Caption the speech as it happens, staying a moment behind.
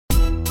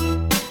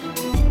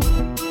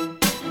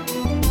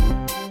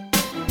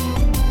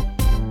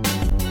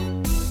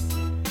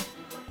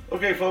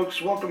Okay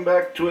folks, welcome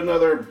back to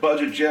another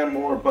budget gem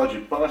or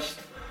budget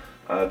bust.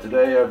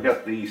 Today I've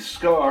got the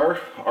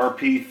SKAR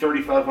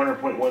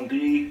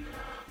RP3500.1D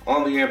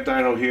on the amp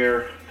dyno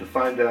here to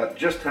find out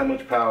just how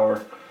much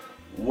power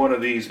one of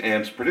these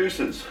amps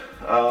produces.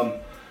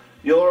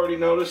 You'll already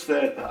notice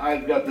that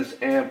I've got this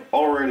amp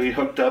already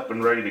hooked up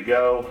and ready to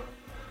go.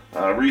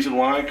 Reason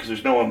why, because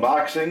there's no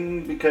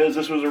unboxing, because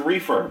this was a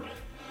refurb.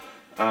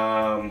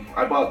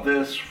 I bought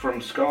this from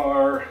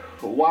SKAR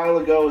a while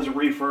ago as a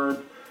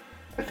refurb.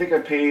 I think I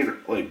paid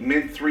like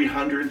mid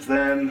 300s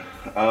then.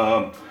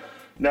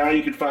 Now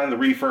you can find the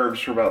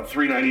refurbs for about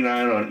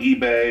 $3.99 on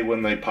eBay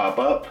when they pop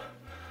up.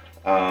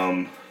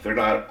 They're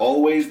not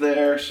always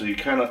there, so you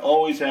kind of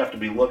always have to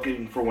be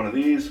looking for one of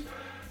these.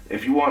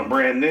 If you want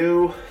brand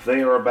new,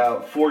 they are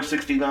about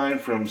 $469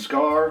 from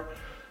SKAR,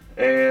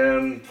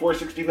 and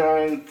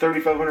 $469,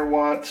 3,500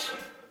 watts.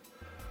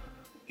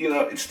 You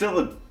know, it's still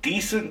a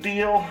decent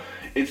deal.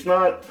 It's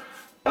not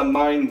a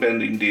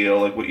mind-bending deal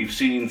like what you've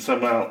seen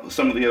some of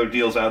the other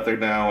deals out there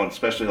now, and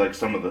especially like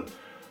some of the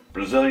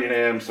Brazilian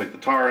amps like the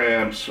TAR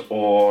amps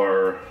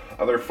or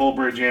other full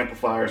bridge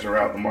amplifiers are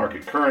out in the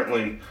market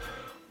currently.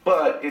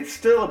 But it's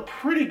still a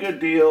pretty good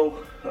deal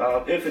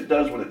if it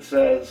does what it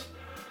says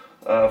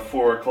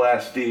for a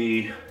Class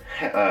D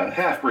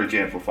half bridge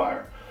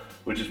amplifier,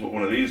 which is what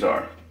one of these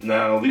are.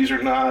 Now these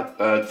are not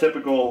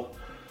typical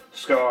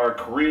SKAR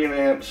Korean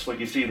amps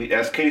like you see in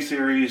the SK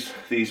series.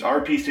 These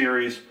RP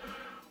series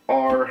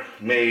are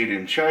made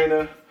in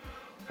China.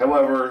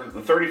 However,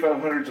 the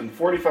 3500s and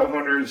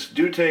 4500s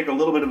do take a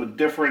little bit of a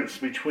difference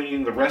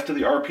between the rest of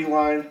the RP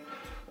line,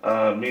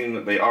 meaning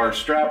that they are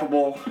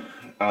strappable.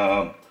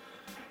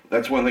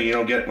 That's one thing you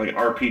don't get like an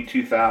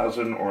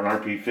RP2000 or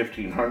an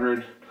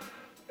RP1500.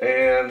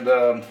 And,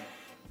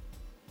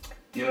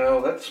 you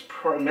know, that's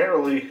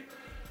primarily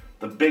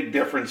the big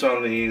difference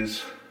on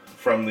these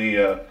from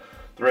the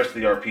rest of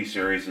the RP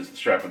series is the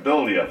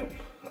strappability of them.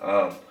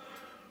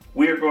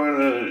 We are going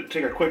to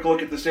take a quick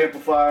look at this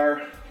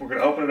amplifier. We're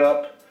going to open it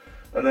up,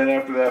 and then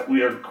after that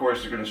we are, of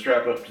course, going to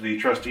strap up to the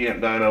trusty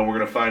amp dyno. We're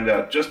going to find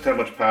out just how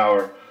much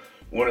power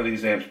one of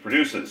these amps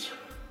produces.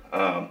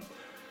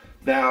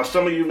 Now,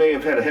 some of you may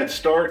have had a head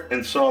start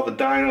and saw the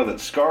dyno that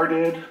SKAR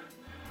did,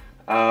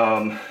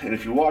 and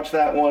if you watch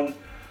that one,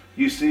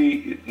 you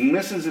see it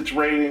misses its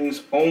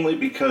ratings only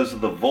because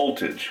of the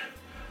voltage.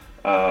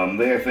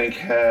 They, I think,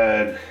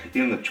 had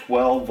in the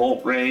 12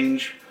 volt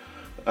range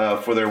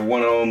for their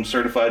 1 ohm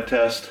certified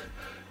test,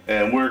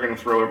 and we're going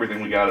to throw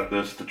everything we got at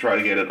this to try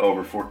to get it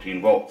over 14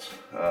 volts.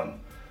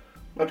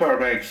 My power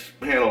bank's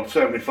handled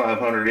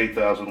 7,500,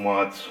 8,000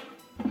 watts.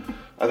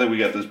 I think we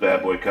got this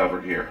bad boy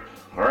covered here.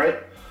 Alright,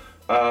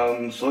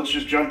 so let's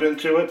just jump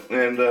into it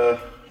and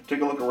take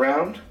a look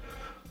around.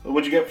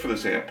 What'd you get for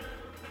this amp?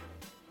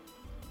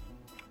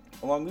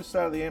 Along this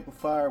side of the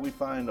amplifier we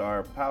find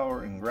our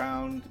power and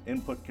ground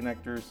input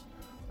connectors,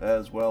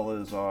 as well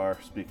as our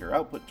speaker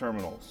output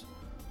terminals.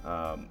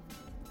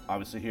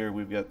 Obviously here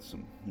we've got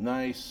some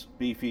nice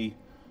beefy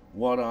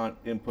watt-on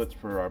inputs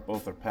for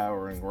both our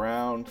power and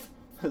ground,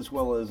 as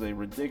well as a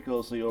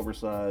ridiculously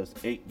oversized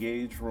 8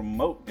 gauge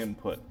remote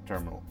input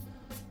terminal.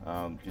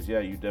 Because yeah,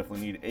 you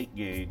definitely need 8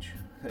 gauge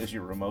as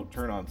your remote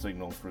turn-on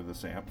signal for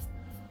this amp.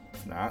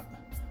 Not.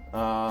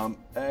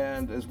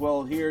 And as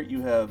well here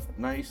you have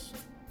a nice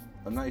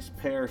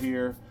pair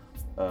here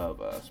of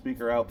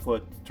speaker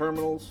output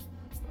terminals,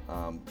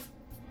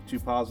 2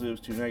 positives,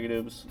 2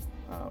 negatives,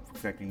 for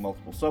connecting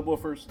multiple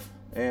subwoofers,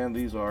 and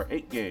these are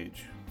 8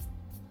 gauge.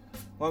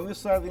 Along this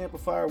side of the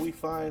amplifier we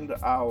find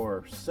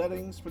our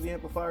settings for the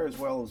amplifier, as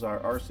well as our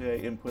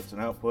RCA inputs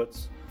and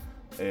outputs,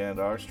 and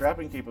our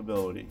strapping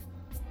capability.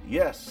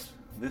 Yes,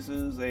 this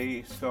is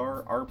a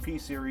SKAR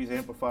RP series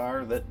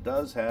amplifier that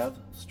does have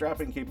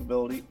strapping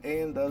capability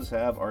and does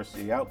have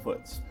RCA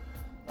outputs.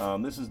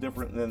 This is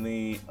different than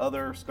the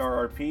other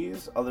SKAR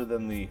RPs, other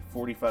than the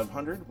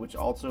 4500, which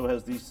also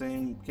has these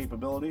same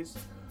capabilities.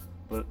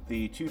 But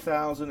the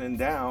 2000 and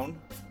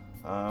down,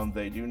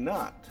 they do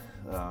not.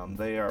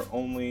 They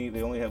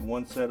only have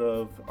one set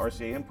of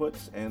RCA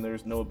inputs, and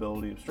there's no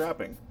ability of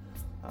strapping.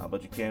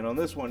 But you can on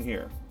this one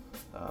here.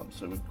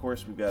 So of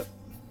course we've got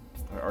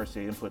our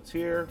RCA inputs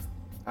here,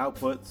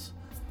 outputs.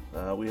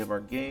 We have our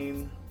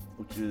gain,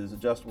 which is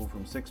adjustable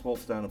from 6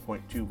 volts down to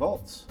 0.2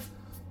 volts.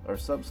 Our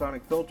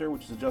subsonic filter,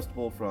 which is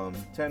adjustable from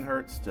 10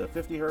 hertz to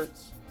 50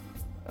 hertz.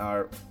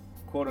 Our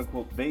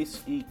quote-unquote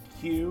bass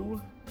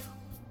EQ,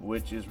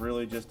 which is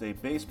really just a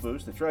bass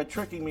boost. They tried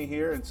tricking me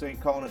here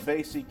and calling it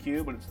bass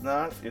EQ, but it's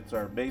not. It's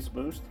our bass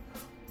boost.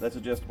 That's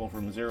adjustable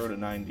from 0 to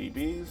 9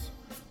 dBs.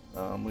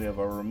 We have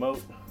our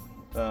remote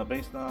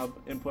bass knob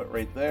input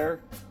right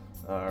there.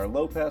 Our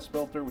low pass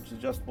filter, which is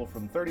adjustable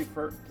from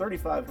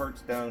 35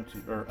 hertz down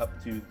to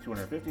up to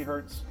 250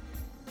 hertz.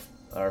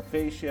 Our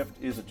phase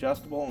shift is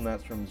adjustable, and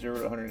that's from 0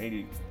 to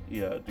 180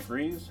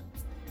 degrees.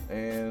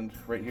 And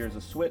right here is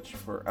a switch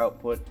for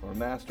output or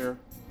master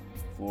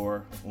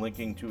for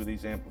linking 2 of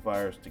these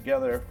amplifiers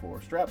together for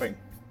strapping.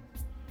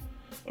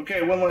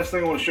 Okay, one last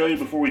thing I want to show you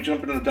before we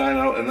jump into the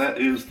dyno, and that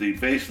is the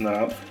bass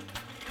knob.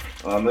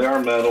 They are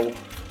metal.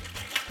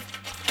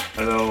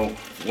 I know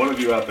one of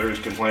you out there has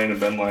complained and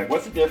been like,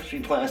 what's the difference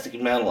between plastic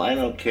and metal? I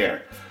don't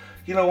care.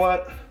 You know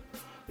what?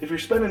 If you're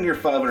spending your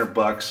 500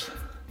 bucks,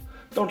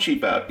 don't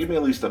cheap out. Give me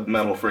at least a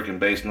metal freaking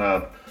bass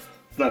knob.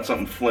 It's not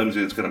something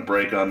flimsy that's going to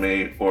break on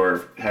me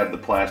or have the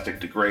plastic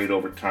degrade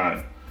over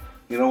time.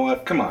 You know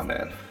what? Come on,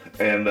 man.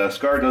 And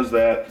SKAR does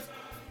that.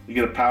 You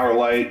get a power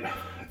light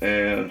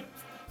and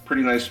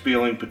pretty nice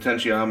feeling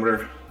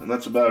potentiometer, and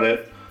that's about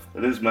it.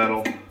 It is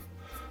metal,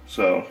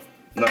 so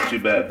not too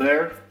bad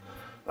there.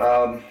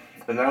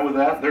 And now with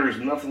that, there is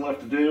nothing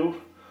left to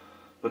do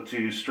but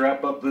to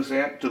strap up this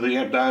amp to the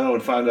amp dyno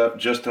and find out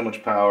just how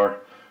much power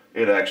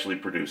it actually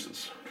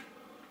produces.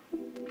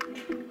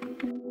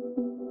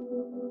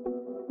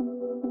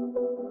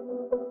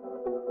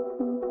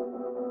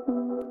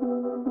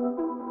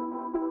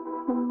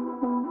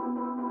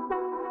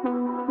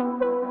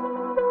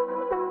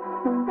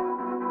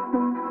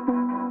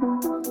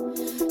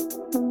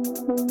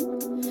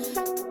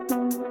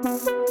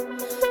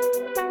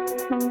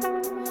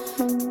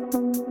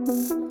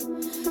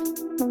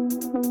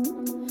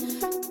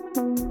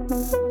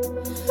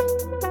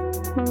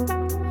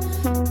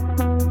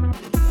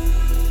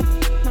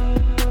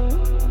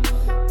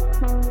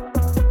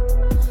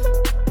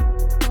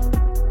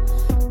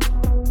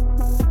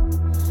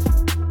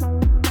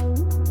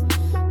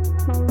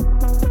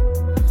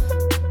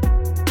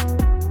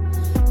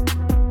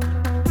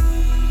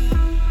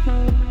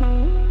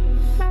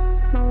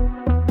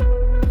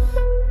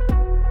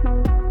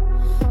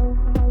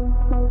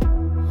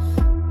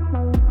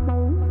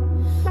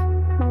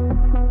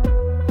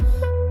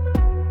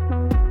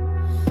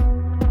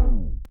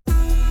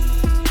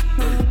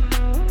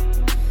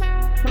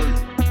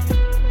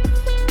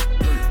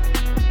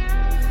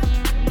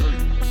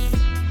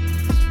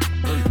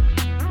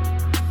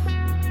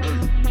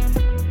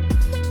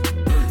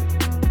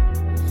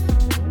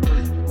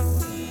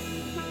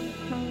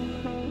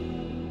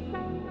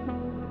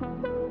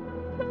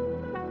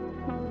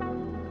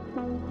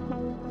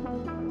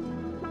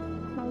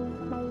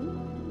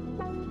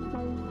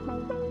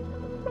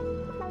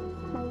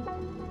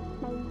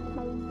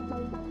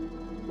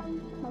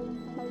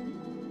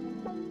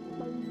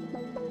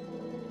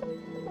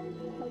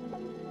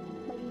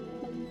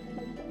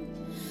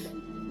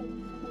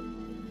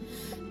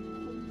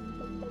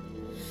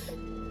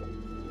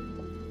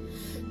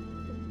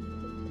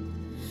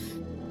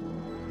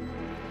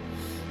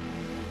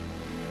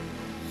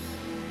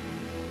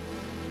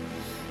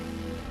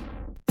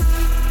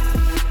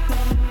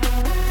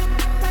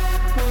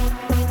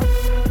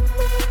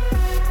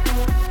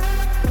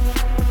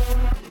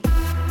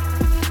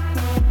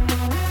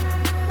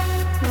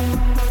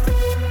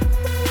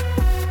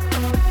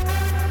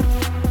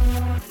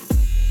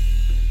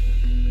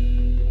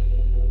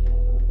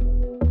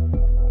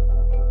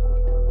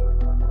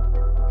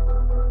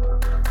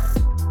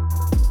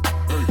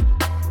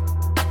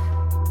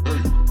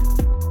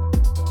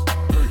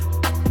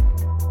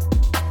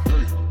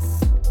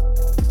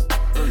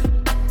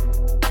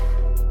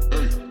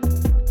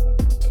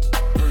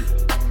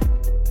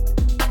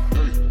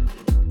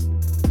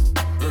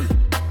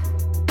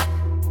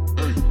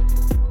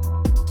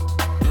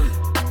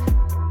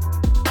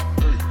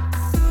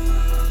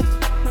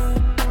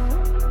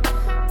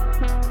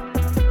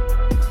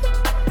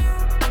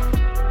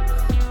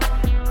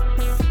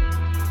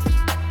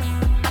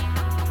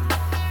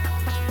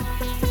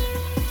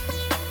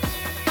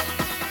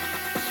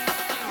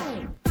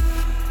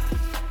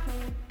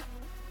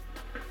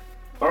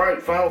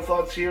 Alright, final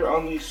thoughts here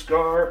on the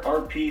SKAR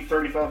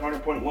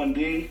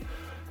RP3500.1D.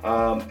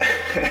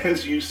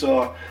 As you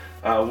saw,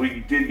 we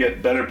did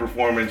get better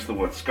performance than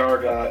what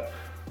SKAR got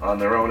on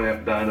their own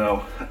amp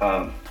dyno.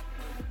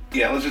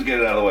 Yeah, let's just get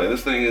it out of the way.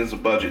 This thing is a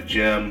budget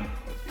gem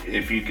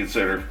if you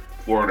consider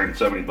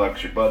 470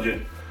 bucks your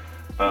budget.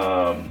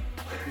 I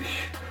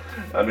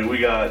mean, we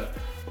got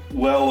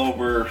well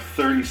over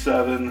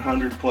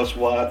 3,700 plus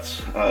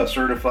watts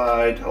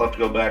certified. I'll have to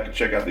go back and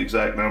check out the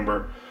exact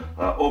number.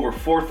 Over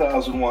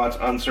 4,000 watts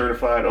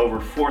uncertified, over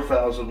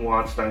 4,000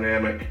 watts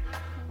dynamic.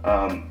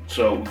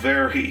 So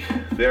very,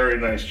 very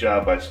nice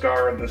job by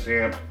SKAR on this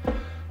amp.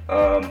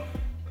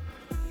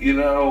 You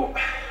know,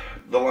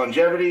 the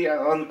longevity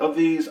of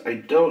these, I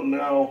don't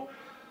know.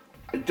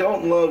 I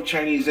don't love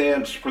Chinese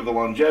amps for the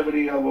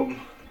longevity of them,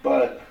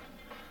 but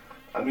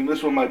I mean,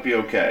 this one might be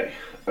okay.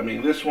 I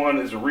mean, this one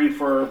is a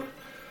refurb,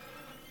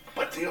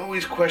 but the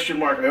always question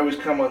mark I always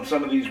come on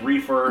some of these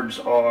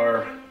refurbs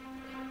are,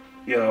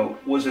 you know,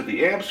 was it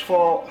the amp's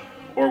fault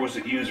or was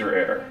it user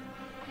error?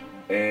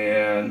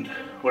 And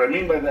what I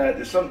mean by that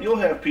is you'll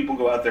have people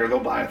go out there, they'll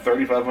buy a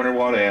 3,500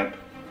 watt amp,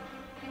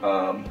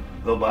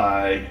 they'll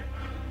buy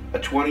a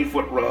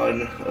 20-foot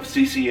run of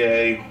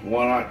CCA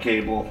 1-aught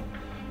cable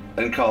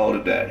and call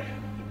it a day.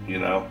 You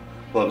know,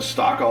 they'll have a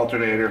stock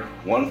alternator,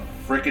 one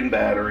freaking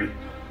battery,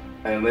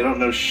 and they don't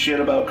know shit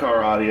about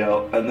car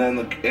audio, and then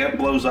the amp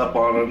blows up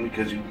on them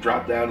because you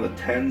drop down to the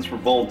 10s for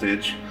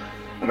voltage,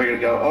 and they're gonna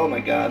go, oh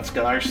my god,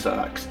 SKAR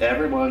sucks,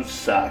 everyone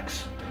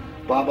sucks,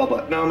 blah blah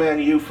blah. No man,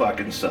 you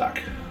fucking suck,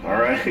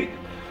 alright?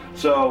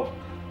 So,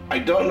 I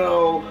don't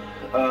know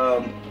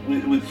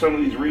with some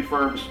of these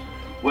refurbs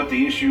what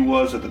the issue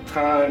was at the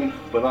time,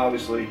 but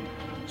obviously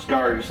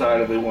SKAR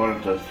decided they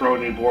wanted to throw a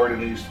new board in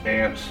these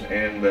amps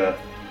and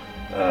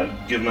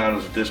give them out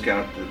as a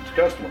discount to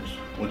customers,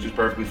 which is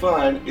perfectly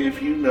fine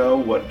if you know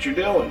what you're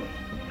doing.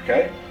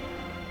 Okay,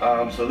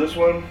 so this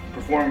one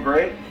performed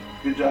great.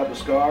 Good job to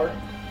SKAR.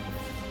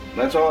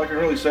 That's all I can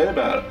really say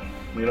about it.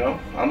 You know,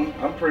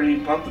 I'm pretty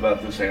pumped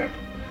about this amp.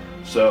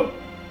 So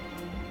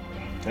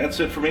that's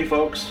it for me,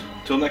 folks.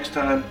 Till next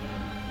time,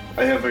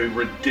 I have a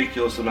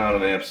ridiculous amount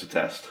of amps to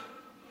test.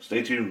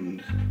 Stay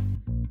tuned.